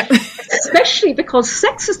 Yeah. Especially because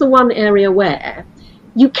sex is the one area where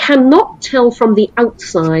you cannot tell from the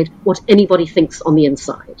outside what anybody thinks on the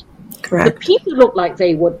inside. Correct. The people who look like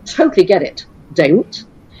they would totally get it don't.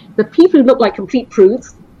 The people who look like complete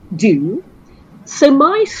prudes do. So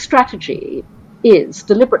my strategy is,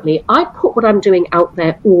 deliberately, I put what I'm doing out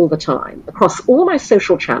there all the time, across all my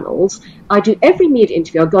social channels. I do every media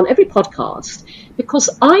interview, I've gone every podcast, because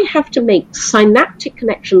I have to make synaptic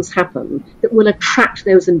connections happen that will attract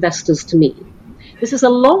those investors to me. This is a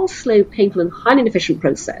long, slow, painful, and highly inefficient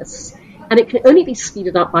process, and it can only be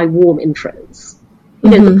speeded up by warm intros.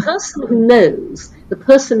 The person who knows, the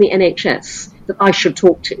person in the NHS that I should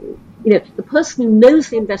talk to, the person who knows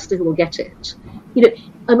the investor who will get it.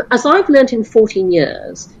 As I've learned in 14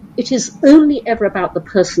 years, it is only ever about the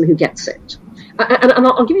person who gets it. And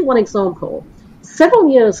I'll give you one example. Several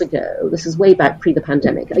years ago, this is way back pre the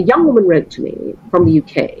pandemic, a young woman wrote to me from the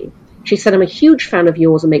UK. She said, "I'm a huge fan of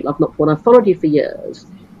yours and Make Love Not Porn. I've followed you for years."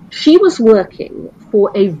 She was working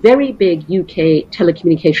for a very big UK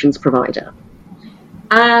telecommunications provider.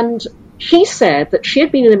 And she said that she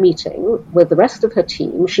had been in a meeting with the rest of her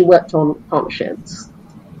team, she worked on partnerships,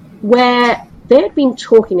 where they had been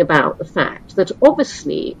talking about the fact that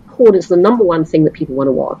obviously porn is the number one thing that people want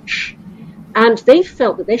to watch. And they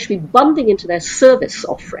felt that they should be bundling into their service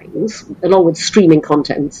offerings, along with streaming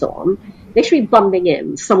content and so on, they should be bundling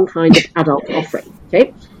in some kind of adult offering.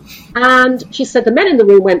 Okay? And she said the men in the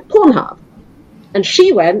room went, "Pornhub." And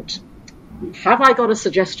she went, "Have I got a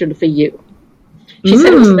suggestion for you?" She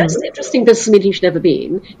said it was the most interesting business meeting she'd ever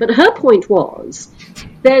been. But her point was,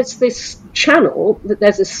 there's this channel,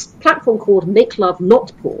 there's this platform called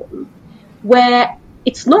MakeLoveNotPorn, where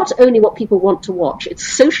it's not only what people want to watch, it's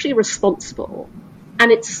socially responsible,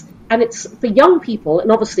 and it's for young people.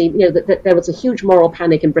 And obviously, that there was a huge moral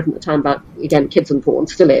panic in Britain at the time about, again, kids and porn,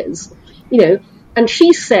 still is, And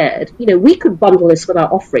she said, we could bundle this with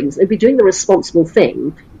our offerings. It'd be doing the responsible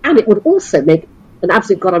thing, and it would also make an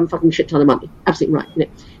absolute goddamn fucking shit ton of money. Absolutely right.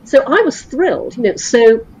 So I was thrilled. Met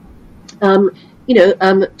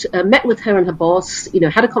with her and her boss.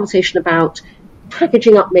 Had a conversation about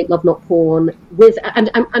packaging up Make Love Not Porn with, and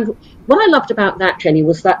what I loved about that, Jenny,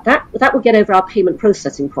 was that would get over our payment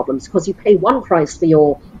processing problems, because you pay one price for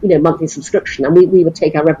your monthly subscription, and we would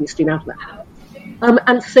take our revenue stream out of that.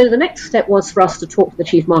 And so the next step was for us to talk to the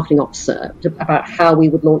chief marketing officer about how we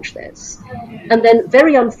would launch this. And then,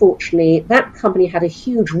 very unfortunately, that company had a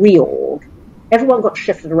huge reorg. Everyone got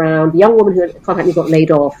shifted around. The young woman who had contacted me got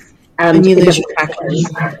laid off. And it wasn't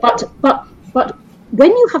packaged. But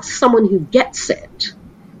when you have someone who gets it,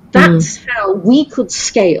 that's how we could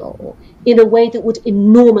scale in a way that would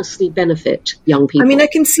enormously benefit young people. I mean, I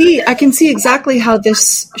can see exactly how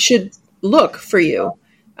this should look for you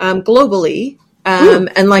globally.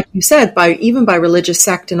 And like you said, by religious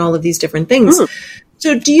sect and all of these different things.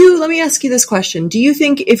 So let me ask you this question. Do you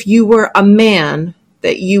think if you were a man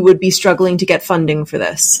that you would be struggling to get funding for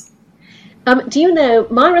this? Do you know,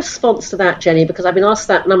 my response to that, Jenny, because I've been asked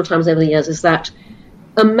that a number of times over the years, is that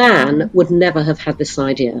a man would never have had this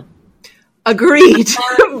idea. Agreed.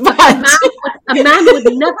 But a man would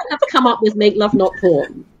never have come up with Make Love Not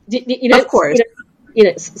Porn. Of course.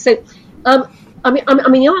 So, I mean,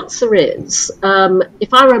 the answer is,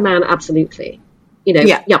 if I were a man, absolutely.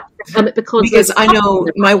 Because I know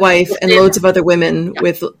my wife and loads of other women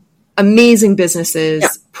with amazing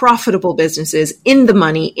businesses, profitable businesses, in the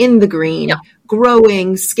money, in the green,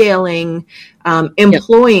 growing, scaling,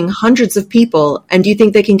 employing hundreds of people. And do you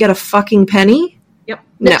think they can get a fucking penny? Yep.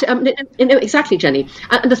 No. Exactly, Jenny.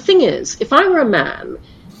 And the thing is, if I were a man,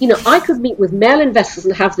 I could meet with male investors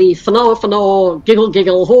and have the fano,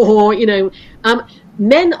 giggle, ho,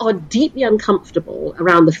 men are deeply uncomfortable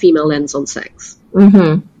around the female lens on sex.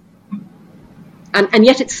 Mm-hmm. And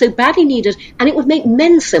yet it's so badly needed, and it would make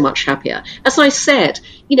men so much happier. As I said,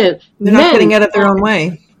 they're not getting out of their own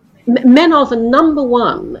way. Men are the number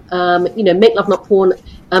one, Make Love Not Porn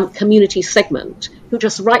community segment, who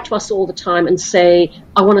just write to us all the time and say,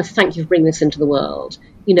 I want to thank you for bringing this into the world.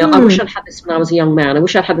 I wish I'd had this when I was a young man. I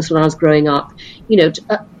wish I'd had this when I was growing up.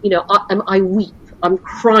 I weep. I'm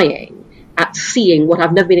crying at seeing what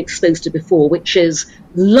I've never been exposed to before, which is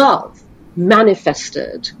love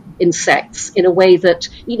manifested in sex in a way that,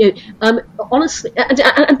 honestly,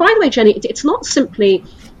 and by the way, Jenny, it's not simply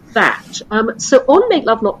that. So on Make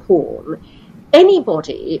Love Not Porn,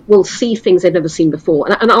 anybody will see things they've never seen before.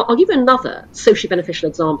 And I'll give you another socially beneficial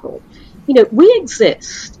example. We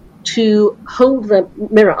exist to hold the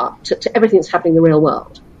mirror up to everything that's happening in the real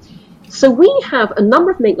world. So we have a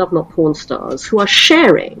number of Make Love Not Porn stars who are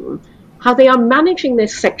sharing how they are managing their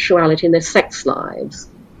sexuality and their sex lives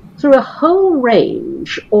through a whole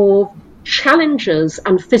range of challenges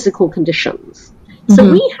and physical conditions.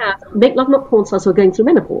 So we have Make Love Not Porn stars who are going through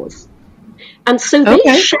menopause. And so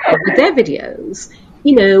they share with their videos,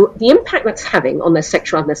 the impact that's having on their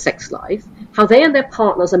sexuality and their sex life, how they and their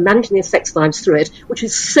partners are managing their sex lives through it, which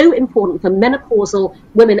is so important for menopausal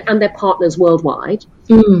women and their partners worldwide.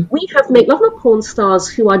 We have Make Love Not Porn stars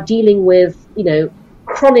who are dealing with,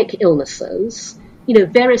 chronic illnesses,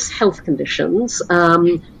 various health conditions.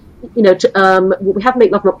 We have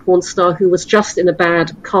Make Love Not Porn star who was just in a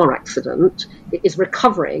bad car accident, is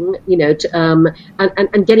recovering,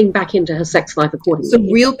 and getting back into her sex life accordingly. So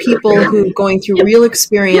real people who are going through real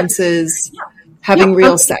experiences, having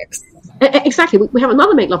real sex. Exactly. We have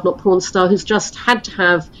another Make Love Not Porn star who's just had to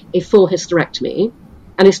have a full hysterectomy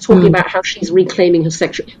and is talking about how she's reclaiming her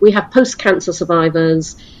sexual. We have post-cancer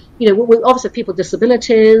survivors. We obviously have people with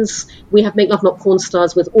disabilities. We have Make Love Not Porn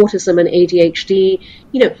stars with autism and ADHD.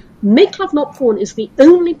 Make Love Not Porn is the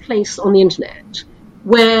only place on the internet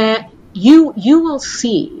where you will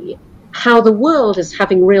see how the world is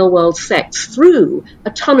having real-world sex through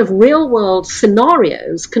a ton of real-world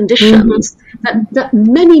scenarios, conditions that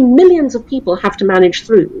many millions of people have to manage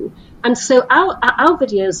through. And so our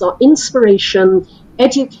videos are inspiration,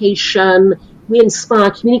 education. We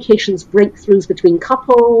inspire communications breakthroughs between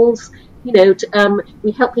couples.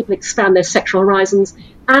 We help people expand their sexual horizons.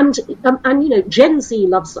 And Gen Z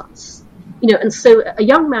loves us. And so a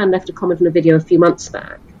young man left a comment in a video a few months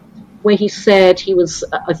back where he said he was,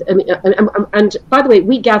 and by the way,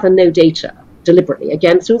 we gather no data. deliberately,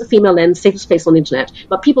 again, through the female lens, safest place on the internet,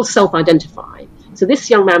 but people self-identify. So this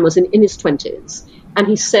young man was in his 20s, and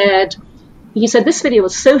he said this video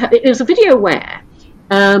was it was a video where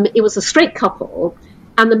it was a straight couple,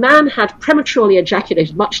 and the man had prematurely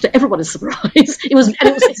ejaculated, much to everybody's surprise. It was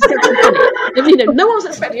hysterical funny. No one was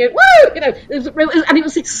expecting it. Woo! And it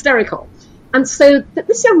was hysterical. And so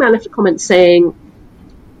this young man left a comment saying,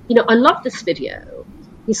 I love this video.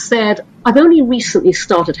 He said, I've only recently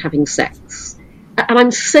started having sex, and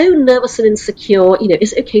I'm so nervous and insecure.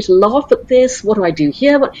 Is it okay to laugh at this? What do I do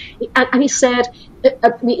here? And he said,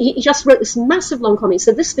 he just wrote this massive long comment. He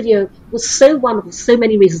said, this video was so wonderful, so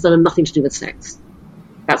many reasons that have nothing to do with sex.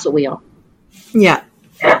 That's what we are. Yeah.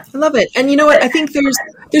 I love it. And you know what? I think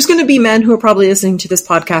there's going to be men who are probably listening to this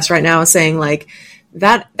podcast right now saying like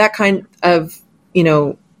that kind of,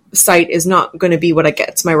 site is not going to be what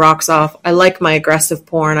gets my rocks off. I like my aggressive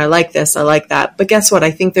porn. I like this. I like that. But guess what?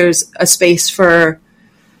 I think there's a space for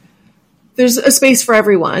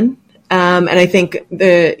everyone. And I think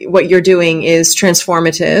what you're doing is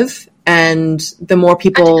transformative, and the more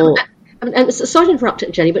people. And sorry to interrupt,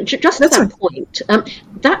 Jenny, but just at that point,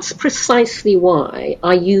 that's precisely why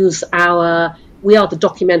I use we are the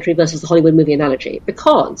documentary versus the Hollywood movie analogy,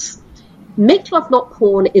 because Make Love Not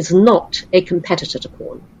Porn is not a competitor to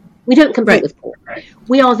porn. We don't compete with porn.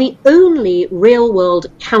 We are the only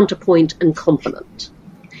real-world counterpoint and complement.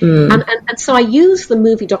 And so I use the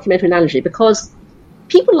movie documentary analogy because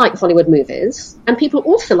people like Hollywood movies, and people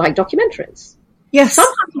also like documentaries. Yes.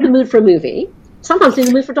 Sometimes in the mood for a movie, sometimes in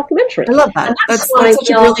the mood for a documentary. I love that. That's such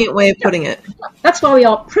a brilliant way of putting it. That's why we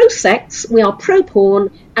are pro-sex, we are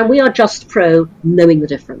pro-porn, and we are just pro knowing the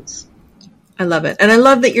difference. I love it. And I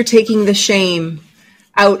love that you're taking the shame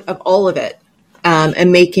out of all of it,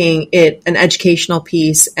 and making it an educational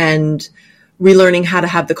piece and relearning how to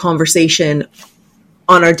have the conversation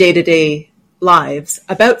on our day-to-day lives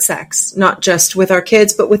about sex, not just with our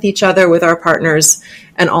kids, but with each other, with our partners,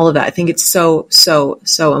 and all of that. I think it's so, so,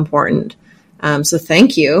 so important. So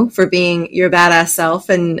thank you for being your badass self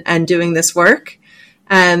and doing this work.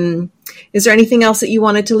 Is there anything else that you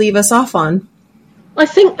wanted to leave us off on? I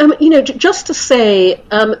think, just to say,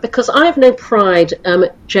 because I have no pride,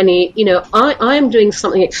 Jenny, I am doing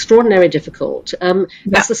something extraordinarily difficult.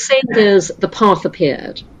 As the saying goes, the path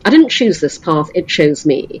appeared. I didn't choose this path, it chose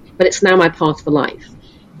me, but it's now my path for life.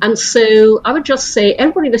 And so I would just say,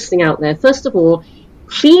 everybody listening out there, first of all,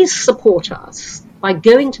 please support us by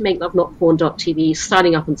going to MakeLoveNotPorn.tv,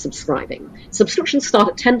 signing up and subscribing. Subscriptions start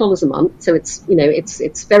at $10 a month, so it's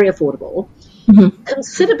very affordable. Mm-hmm.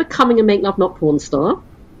 Consider becoming a Make Love Not Porn star.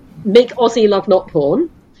 Make Aussie Love Not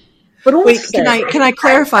Porn. But also, wait, can I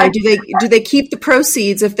clarify? Do they keep the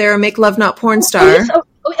proceeds if they're a Make Love Not Porn star?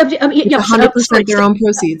 100% their own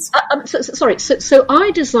proceeds. So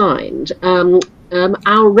I designed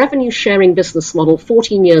our revenue sharing business model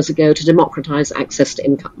 14 years ago to democratize access to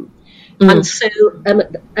income. Mm-hmm. And so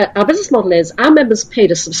our business model is our members pay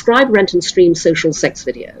to subscribe, rent, and stream social sex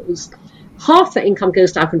videos. Half the income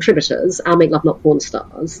goes to our contributors, our Make Love Not Porn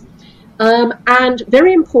stars. And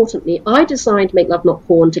very importantly, I designed Make Love Not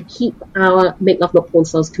Porn to keep our Make Love Not Porn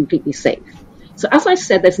stars completely safe. So as I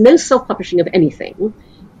said, there's no self-publishing of anything.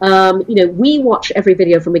 We watch every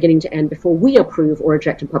video from beginning to end before we approve or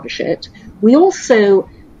reject and publish it. We also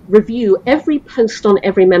review every post on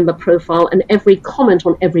every member profile and every comment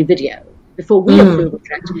on every video before we approve,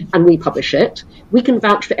 reject, and we publish it. We can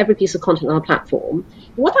vouch for every piece of content on our platform.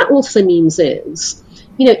 What that also means is,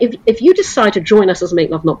 if you decide to join us as a Make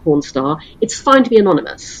Love Not Porn star, it's fine to be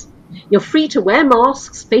anonymous. You're free to wear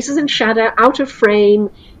masks, faces in shadow, out of frame.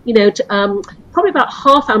 Probably about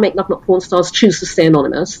half our Make Love Not Porn stars choose to stay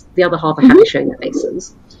anonymous. The other half are happy showing their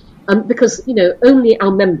faces. Because, only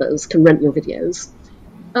our members can rent your videos.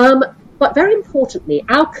 But very importantly,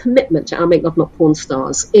 our commitment to our Make Love Not Porn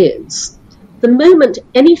stars is the moment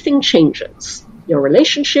anything changes, your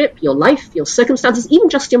relationship, your life, your circumstances, even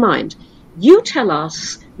just your mind, you tell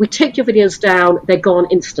us, we take your videos down, they're gone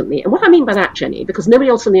instantly. And what I mean by that, Jenny, because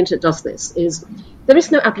nobody else on the internet does this, is there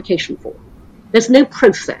is no application form. There's no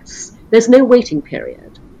process. There's no waiting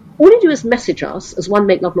period. All you do is message us, as one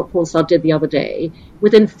Make Love Not Porn star did the other day.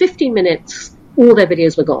 Within 15 minutes, all their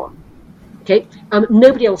videos were gone. Okay?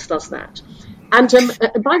 Nobody else does that. And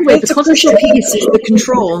by the way, it's because a crucial piece is the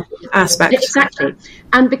control aspect. Exactly.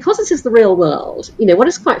 And because this is the real world, what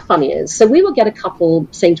is quite funny is, so we will get a couple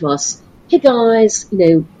saying to us, hey guys,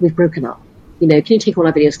 we've broken up. Can you take all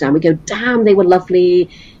our videos down? We go, damn, they were lovely.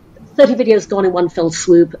 30 videos gone in one fell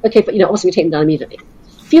swoop. Okay, but obviously we take them down immediately.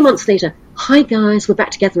 A few months later, hi guys, we're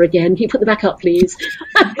back together again. Can you put them back up, please?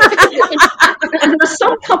 And there are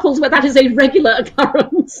some couples examples where that is a regular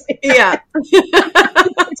occurrence. Yeah.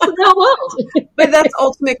 It's the real world. But that's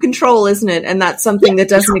ultimate control, isn't it? And that's something that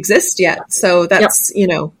doesn't exist yet. So that's,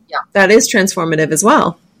 that is transformative as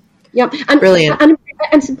well. Yeah. And, brilliant. And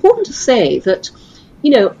it's important to say that,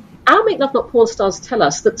 our Make Love Not Porn stars tell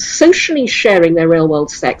us that socially sharing their real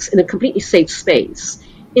world sex in a completely safe space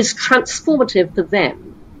is transformative for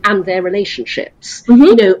them and their relationships.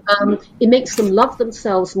 Mm-hmm. It makes them love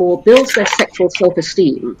themselves more, builds their sexual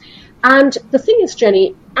self-esteem. And the thing is,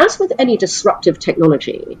 Jenny, as with any disruptive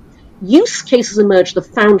technology, use cases emerge the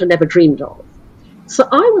founder never dreamed of. So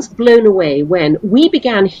I was blown away when we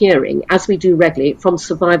began hearing, as we do regularly, from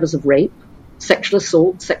survivors of rape, sexual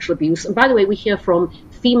assault, sexual abuse. And by the way, we hear from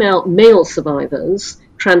female male survivors,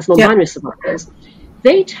 trans non-binary survivors.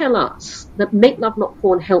 They tell us that Make Love Not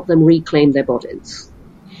Porn helped them reclaim their bodies.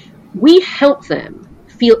 We help them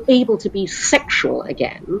feel able to be sexual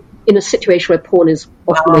again in a situation where porn is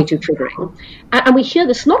often way too triggering. And we hear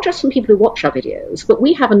this not just from people who watch our videos, but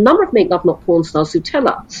we have a number of Make Love Not Porn stars who tell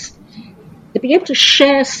us that being able to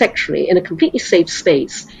share sexually in a completely safe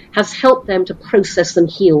space has helped them to process and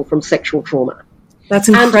heal from sexual trauma. That's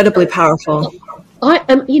incredibly powerful.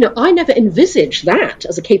 I never envisaged that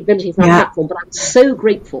as a capability for our platform, but I'm so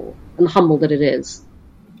grateful and humbled that it is.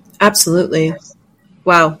 Absolutely.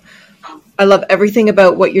 Wow. I love everything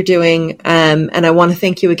about what you're doing. And I want to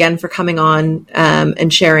thank you again for coming on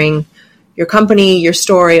and sharing your company, your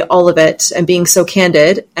story, all of it, and being so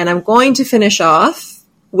candid. And I'm going to finish off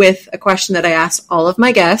with a question that I ask all of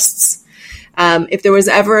my guests. If there was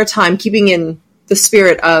ever a time, keeping in the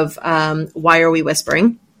spirit of Why Are We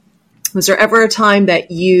Whispering, was there ever a time that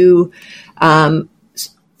you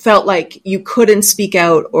felt like you couldn't speak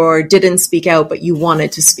out or didn't speak out, but you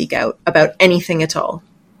wanted to speak out about anything at all?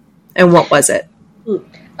 And what was it?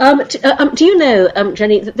 Do you know,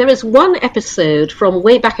 Jenny, that there is one episode from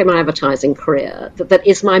way back in my advertising career that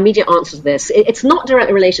is my immediate answer to this. It's not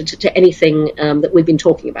directly related to anything that we've been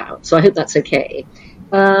talking about, so I hope that's okay.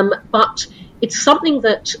 But it's something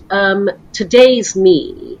that today's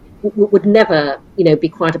me would never, be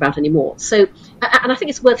quiet about anymore. So, and I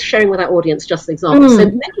think it's worth sharing with our audience just an example. So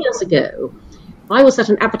many years ago, I was at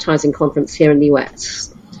an advertising conference here in the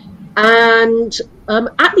US. And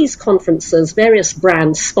at these conferences, various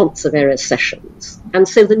brands sponsor various sessions. And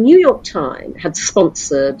so the New York Times had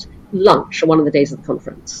sponsored lunch on one of the days of the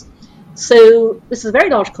conference. So this is a very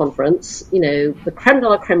large conference. The creme de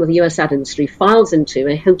la creme of the US ad industry files into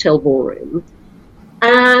a hotel ballroom.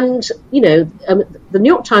 And, the New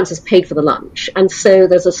York Times has paid for the lunch. And so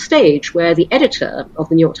there's a stage where the editor of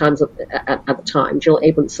the New York Times at the time, Jill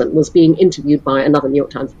Abramson, was being interviewed by another New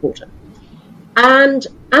York Times reporter. And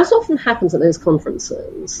as often happens at those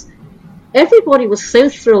conferences, everybody was so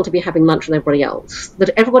thrilled to be having lunch with everybody else that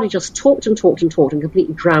everybody just talked and talked and talked and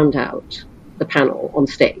completely drowned out the panel on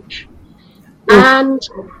stage. And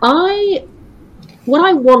what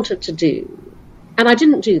I wanted to do, and I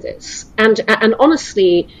didn't do this, and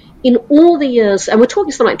honestly, in all the years, and we're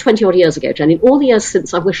talking something like 20 odd years ago, Jenny, in all the years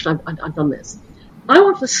since I wished I'd done this, I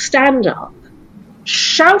wanted to stand up,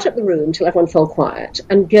 shout at the room till everyone fell quiet,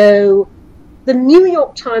 and go, the New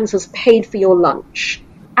York Times has paid for your lunch.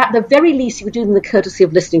 At the very least, you would do them the courtesy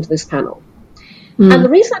of listening to this panel. And the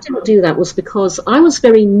reason I didn't do that was because I was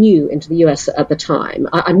very new into the US at the time.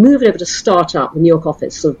 I moved over to start up the New York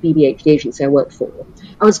office of BBH, the agency I worked for.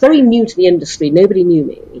 I was very new to the industry. Nobody knew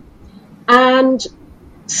me. And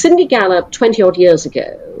Cindy Gallop, 20 odd years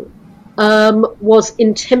ago, was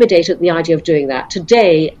intimidated at the idea of doing that.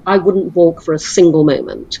 Today, I wouldn't balk for a single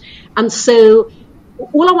moment. And so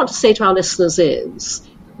all I want to say to our listeners is,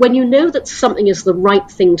 when you know that something is the right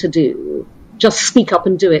thing to do, just speak up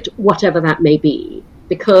and do it, whatever that may be.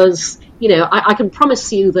 Because, I can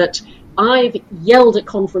promise you that I've yelled at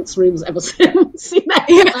conference rooms ever since.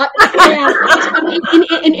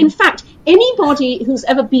 In fact, anybody who's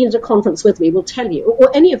ever been at a conference with me will tell you,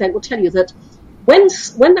 or any event will tell you, that when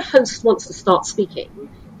the host wants to start speaking,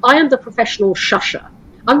 I am the professional shusher.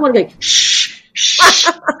 I'm the one going, shh, shh,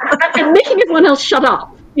 and making everyone else shut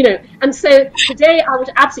up. And so today I would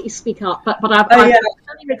absolutely speak up, but I've totally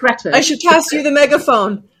regretted. I should pass you the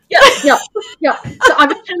megaphone. Yeah. So I've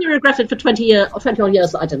totally regretted for 20 odd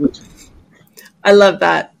years that I didn't. I love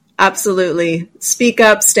that. Absolutely. Speak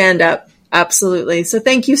up, stand up. Absolutely. So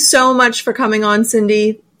thank you so much for coming on,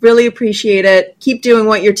 Cindy. Really appreciate it. Keep doing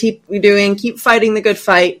what you're doing. Keep fighting the good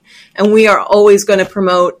fight. And we are always going to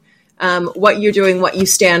promote what you're doing, what you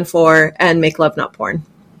stand for, and Make Love Not Porn.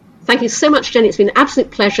 Thank you so much, Jenny. It's been an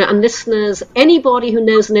absolute pleasure. And listeners, anybody who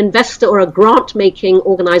knows an investor or a grant-making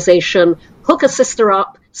organization, hook a sister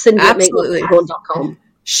up, Cindy at MakeLoveNotPorn.com.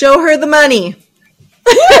 Show her the money.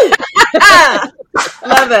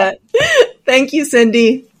 Love it. Thank you,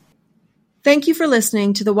 Cindy. Thank you for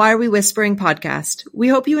listening to the Why Are We Whispering podcast. We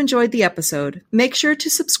hope you enjoyed the episode. Make sure to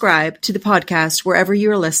subscribe to the podcast wherever you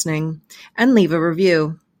are listening and leave a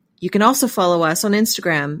review. You can also follow us on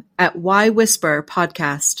Instagram at Why Whisper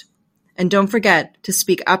Podcast. And don't forget to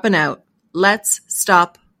speak up and out. Let's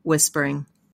stop whispering.